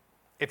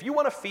 If you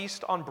want to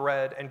feast on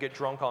bread and get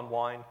drunk on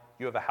wine,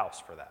 you have a house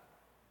for that.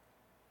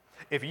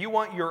 If you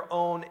want your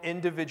own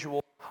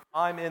individual,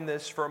 I'm in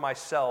this for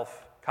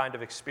myself kind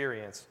of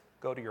experience,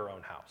 go to your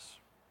own house.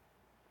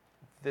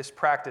 This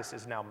practice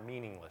is now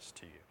meaningless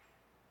to you.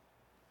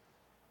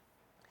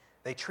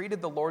 They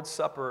treated the Lord's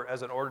Supper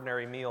as an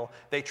ordinary meal.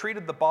 They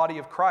treated the body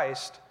of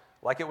Christ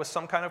like it was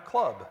some kind of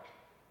club.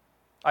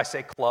 I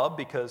say club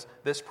because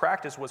this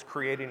practice was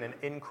creating an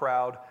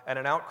in-crowd and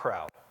an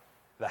out-crowd,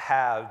 the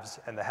haves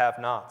and the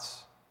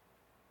have-nots.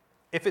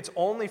 If it's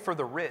only for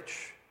the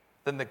rich,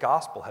 then the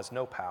gospel has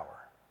no power.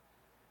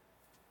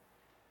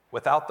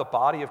 Without the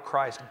body of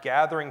Christ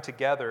gathering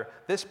together,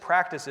 this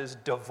practice is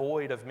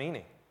devoid of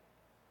meaning.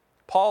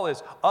 Paul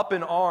is up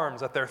in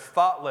arms at their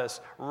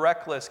thoughtless,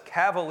 reckless,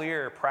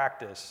 cavalier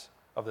practice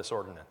of this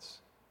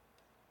ordinance.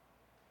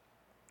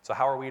 So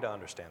how are we to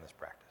understand this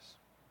practice?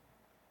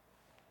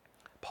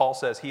 Paul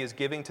says he is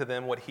giving to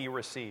them what he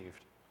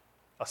received,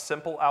 a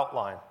simple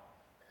outline,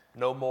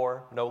 no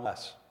more, no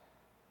less.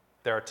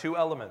 There are two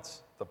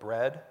elements, the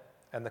bread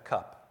and the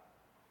cup.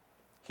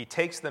 He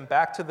takes them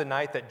back to the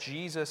night that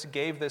Jesus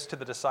gave this to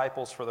the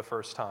disciples for the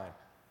first time.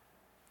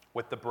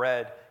 With the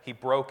bread, he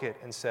broke it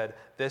and said,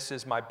 "This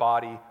is my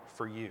body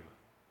for you."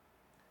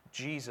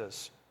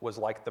 Jesus was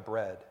like the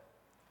bread,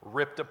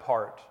 ripped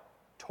apart,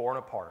 torn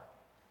apart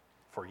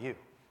for you.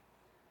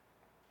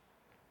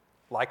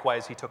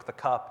 Likewise, he took the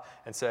cup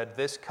and said,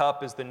 "This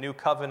cup is the new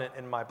covenant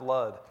in my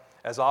blood.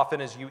 As often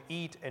as you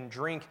eat and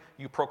drink,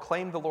 you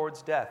proclaim the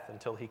Lord's death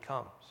until he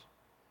comes."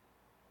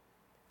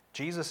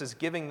 Jesus is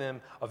giving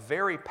them a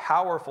very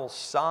powerful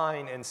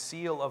sign and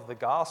seal of the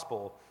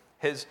gospel.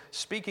 His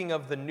speaking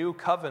of the new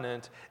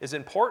covenant is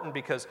important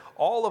because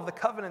all of the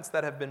covenants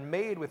that have been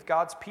made with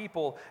God's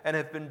people and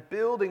have been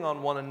building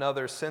on one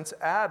another since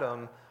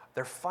Adam,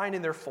 they're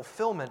finding their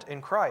fulfillment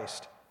in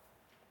Christ.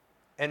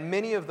 And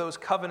many of those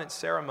covenant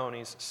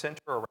ceremonies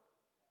center around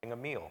a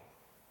meal.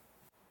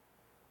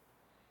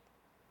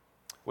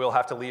 We'll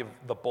have to leave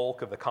the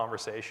bulk of the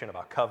conversation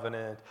about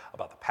covenant,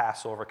 about the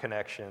Passover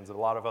connections, and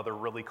a lot of other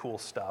really cool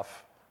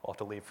stuff. We'll have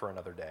to leave for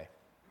another day.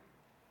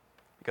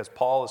 Because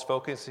Paul is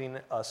focusing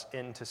us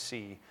in to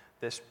see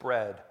this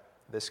bread,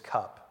 this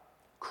cup,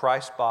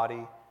 Christ's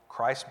body,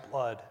 Christ's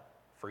blood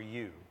for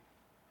you,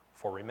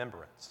 for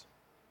remembrance.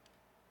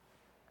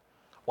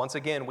 Once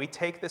again, we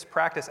take this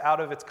practice out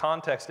of its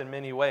context in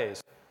many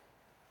ways.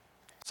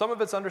 Some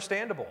of it's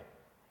understandable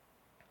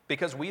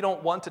because we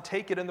don't want to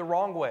take it in the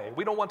wrong way.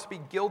 We don't want to be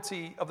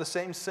guilty of the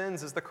same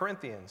sins as the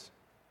Corinthians.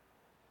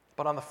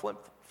 But on the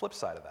flip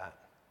side of that,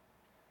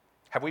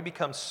 have we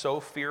become so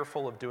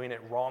fearful of doing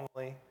it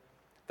wrongly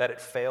that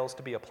it fails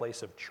to be a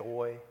place of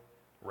joy,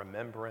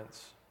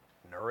 remembrance,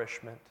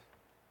 nourishment?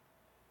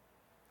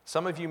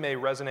 Some of you may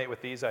resonate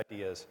with these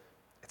ideas.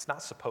 It's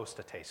not supposed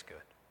to taste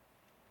good.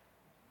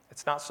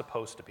 It's not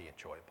supposed to be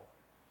enjoyable.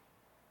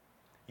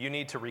 You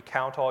need to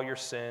recount all your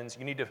sins.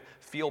 You need to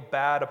feel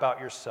bad about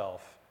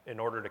yourself in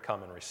order to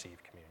come and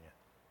receive communion.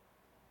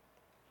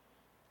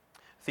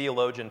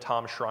 Theologian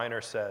Tom Schreiner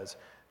says,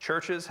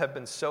 churches have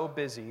been so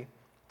busy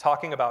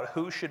talking about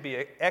who should be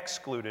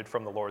excluded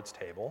from the Lord's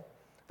table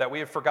that we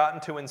have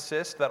forgotten to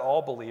insist that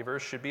all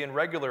believers should be in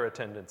regular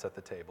attendance at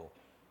the table.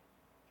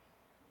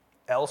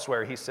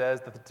 Elsewhere, he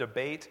says that the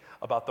debate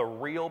about the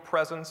real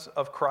presence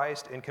of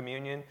Christ in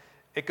communion,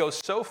 it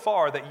goes so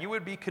far that you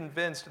would be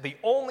convinced the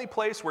only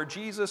place where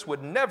Jesus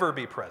would never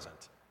be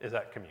present is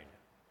at communion.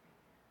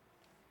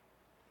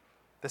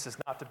 This is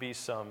not to be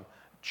some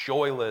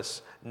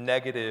joyless,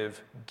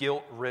 negative,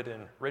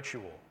 guilt-ridden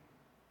ritual.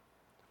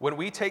 When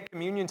we take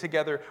communion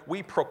together,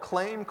 we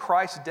proclaim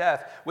Christ's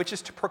death, which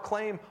is to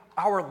proclaim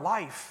our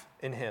life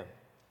in him.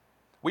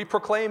 We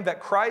proclaim that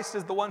Christ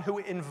is the one who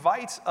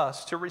invites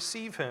us to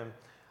receive him,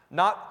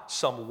 not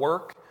some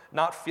work,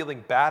 not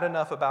feeling bad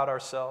enough about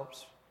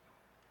ourselves.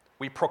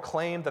 We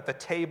proclaim that the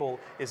table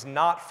is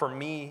not for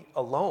me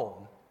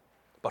alone,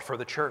 but for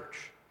the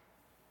church.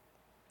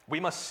 We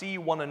must see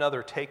one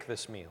another take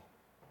this meal.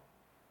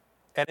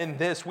 And in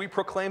this, we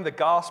proclaim the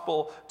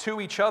gospel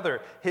to each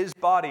other, his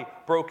body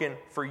broken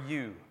for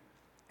you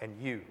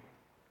and you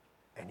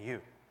and you.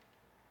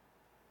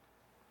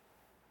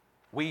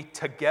 We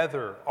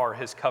together are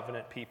his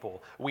covenant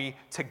people. We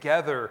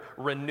together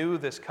renew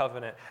this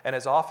covenant. And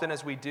as often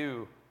as we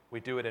do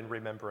it in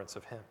remembrance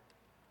of him.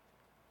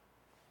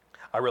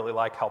 I really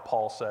like how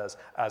Paul says,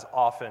 as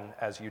often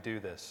as you do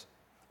this,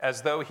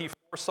 as though he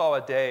foresaw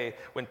a day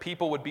when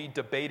people would be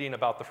debating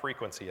about the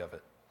frequency of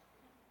it.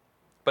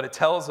 But it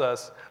tells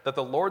us that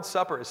the Lord's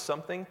Supper is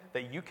something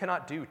that you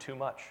cannot do too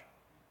much.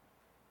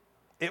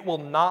 It will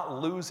not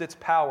lose its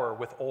power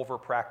with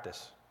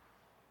over-practice.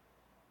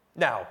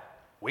 Now,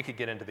 we could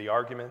get into the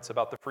arguments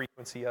about the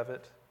frequency of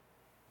it.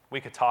 We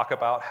could talk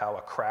about how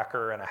a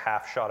cracker and a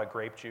half shot of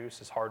grape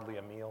juice is hardly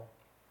a meal.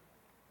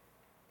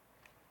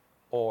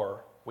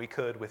 Or we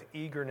could, with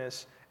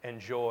eagerness and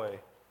joy,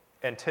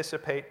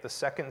 anticipate the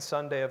second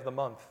Sunday of the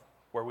month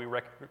where we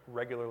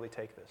regularly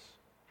take this.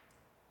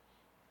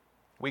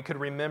 We could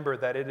remember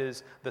that it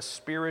is the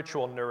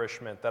spiritual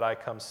nourishment that I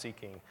come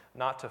seeking,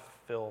 not to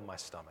fill my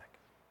stomach.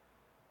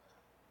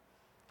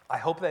 I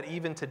hope that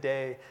even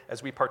today,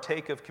 as we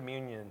partake of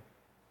communion,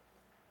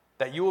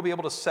 that you will be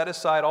able to set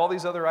aside all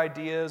these other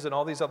ideas and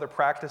all these other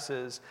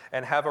practices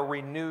and have a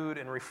renewed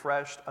and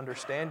refreshed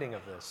understanding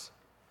of this,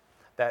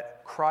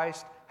 that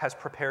Christ has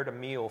prepared a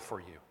meal for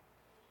you.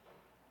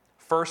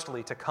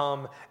 Firstly, to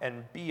come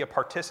and be a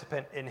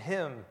participant in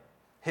him,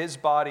 his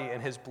body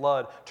and his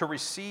blood, to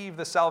receive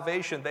the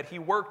salvation that he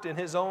worked in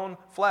his own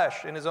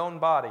flesh, in his own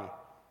body.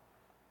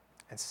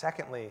 And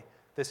secondly,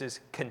 this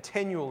is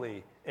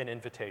continually an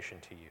invitation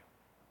to you.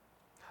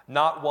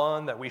 Not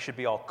one that we should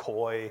be all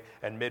coy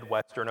and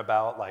Midwestern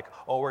about, like,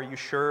 oh, are you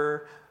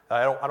sure?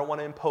 I don't want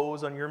to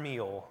impose on your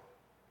meal.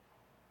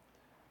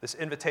 This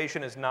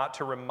invitation is not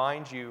to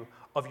remind you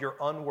of your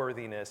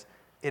unworthiness.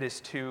 It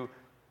is to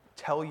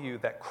tell you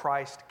that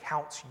Christ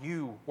counts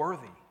you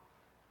worthy.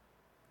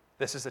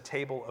 This is a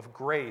table of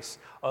grace,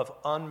 of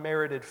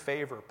unmerited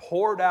favor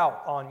poured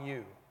out on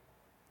you,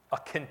 a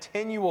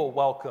continual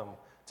welcome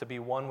to be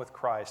one with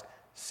Christ,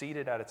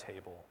 seated at a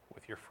table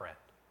with your friend.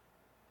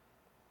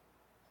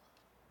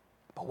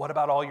 But what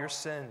about all your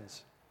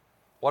sins?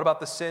 What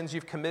about the sins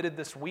you've committed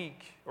this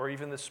week or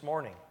even this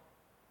morning?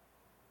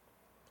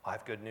 I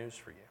have good news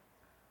for you.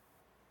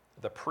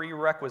 The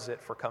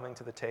prerequisite for coming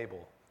to the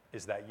table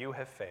is that you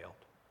have failed,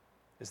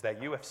 is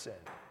that you have sinned,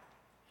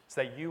 is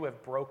that you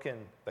have broken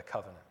the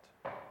covenant.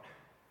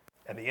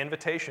 And the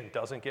invitation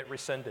doesn't get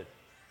rescinded.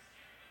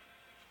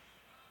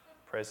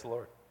 Praise the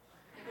Lord.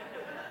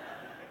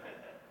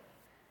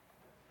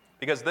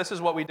 Because this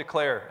is what we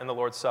declare in the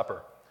Lord's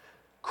Supper.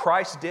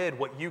 Christ did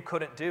what you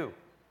couldn't do.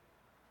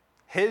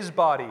 His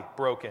body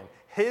broken,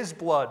 his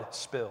blood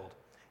spilled.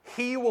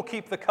 He will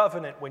keep the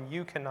covenant when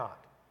you cannot.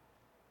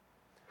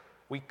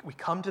 We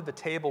come to the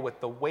table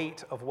with the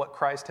weight of what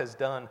Christ has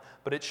done,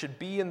 but it should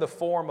be in the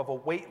form of a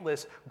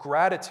weightless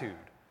gratitude,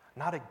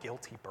 not a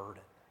guilty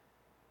burden.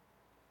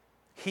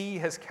 He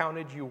has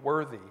counted you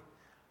worthy.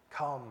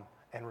 Come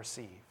and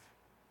receive.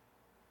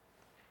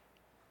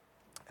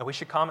 And we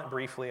should comment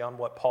briefly on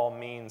what Paul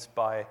means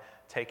by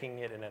taking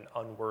it in an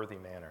unworthy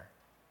manner.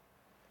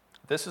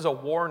 This is a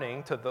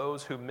warning to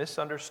those who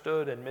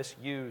misunderstood and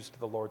misused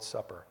the Lord's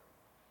Supper,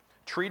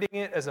 treating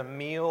it as a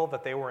meal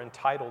that they were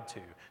entitled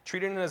to,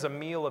 treating it as a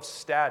meal of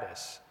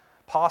status,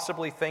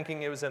 possibly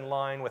thinking it was in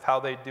line with how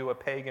they do a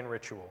pagan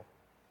ritual.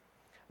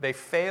 They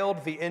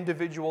failed the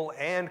individual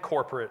and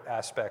corporate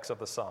aspects of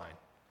the sign.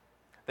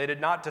 They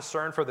did not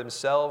discern for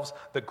themselves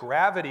the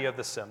gravity of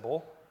the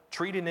symbol,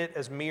 treating it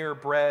as mere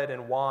bread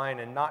and wine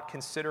and not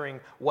considering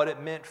what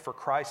it meant for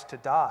Christ to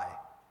die.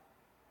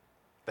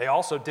 They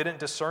also didn't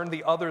discern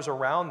the others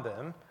around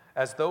them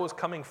as those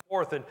coming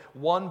forth in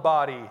one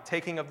body,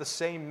 taking of the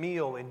same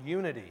meal in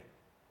unity.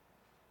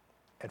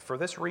 And for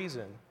this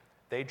reason,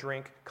 they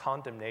drink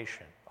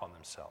condemnation on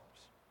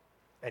themselves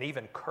and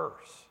even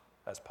curse,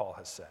 as Paul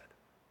has said.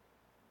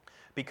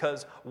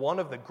 Because one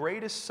of the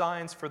greatest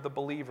signs for the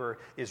believer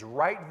is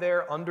right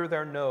there under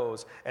their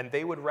nose, and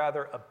they would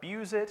rather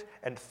abuse it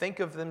and think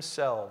of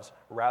themselves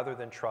rather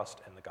than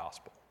trust in the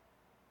gospel.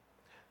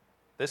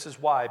 This is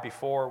why,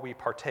 before we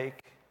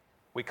partake,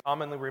 we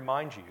commonly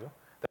remind you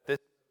that this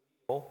is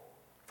a meal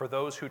for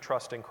those who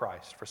trust in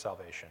Christ for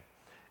salvation.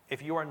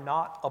 If you are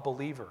not a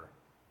believer,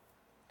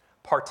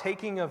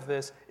 partaking of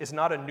this is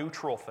not a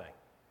neutral thing.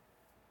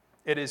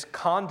 It is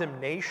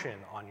condemnation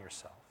on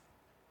yourself.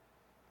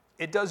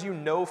 It does you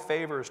no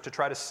favors to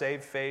try to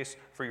save face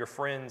for your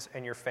friends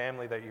and your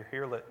family that you're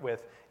here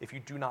with if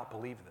you do not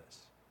believe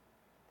this.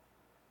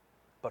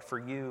 But for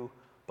you,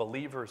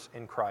 believers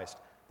in Christ,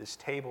 this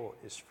table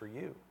is for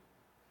you.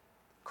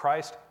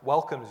 Christ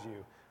welcomes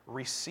you.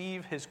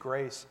 Receive his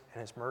grace and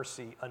his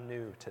mercy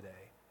anew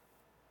today.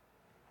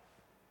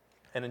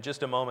 And in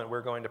just a moment,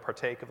 we're going to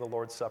partake of the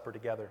Lord's Supper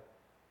together,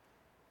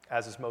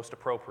 as is most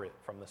appropriate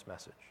from this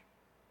message.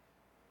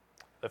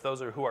 If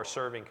those who are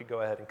serving could go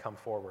ahead and come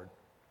forward.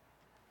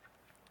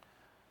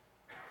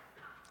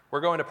 We're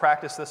going to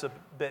practice this a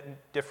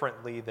bit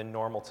differently than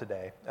normal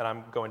today, and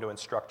I'm going to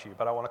instruct you,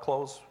 but I want to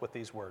close with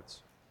these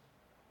words.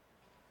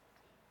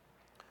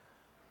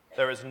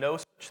 There is no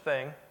such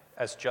thing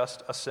as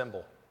just a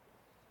symbol.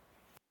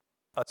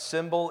 A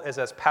symbol is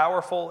as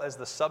powerful as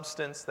the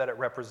substance that it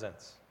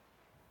represents.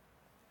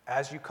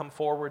 As you come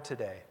forward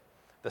today,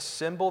 the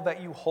symbol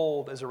that you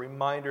hold is a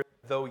reminder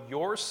that though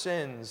your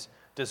sins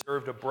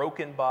deserved a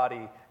broken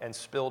body and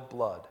spilled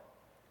blood,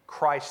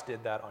 Christ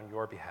did that on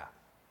your behalf.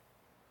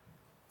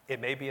 It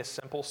may be a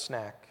simple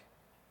snack,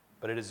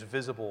 but it is a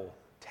visible,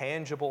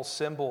 tangible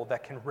symbol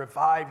that can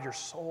revive your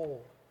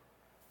soul.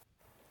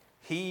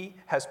 He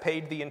has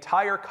paid the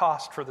entire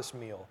cost for this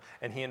meal,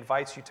 and he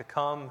invites you to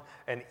come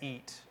and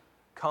eat,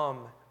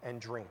 come and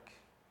drink.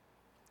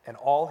 And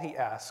all he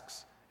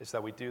asks is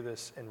that we do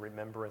this in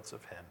remembrance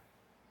of him.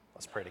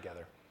 Let's pray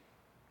together.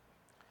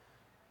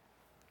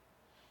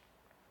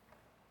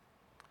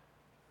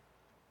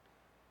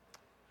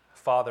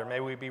 Father, may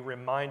we be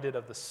reminded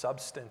of the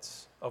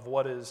substance of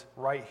what is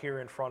right here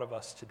in front of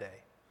us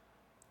today.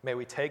 May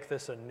we take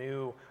this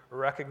anew,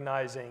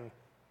 recognizing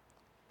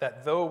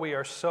that though we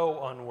are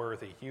so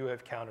unworthy, you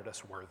have counted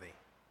us worthy.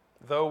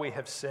 Though we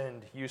have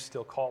sinned, you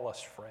still call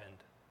us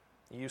friend.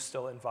 You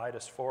still invite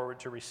us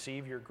forward to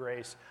receive your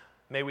grace.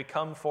 May we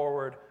come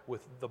forward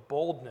with the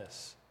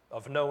boldness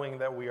of knowing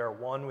that we are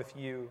one with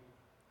you,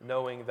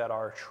 knowing that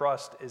our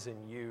trust is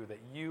in you, that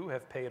you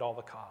have paid all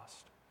the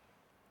cost.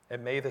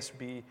 And may this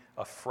be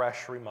a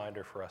fresh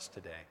reminder for us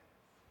today.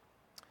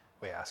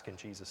 We ask in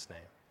Jesus'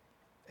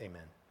 name,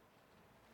 amen.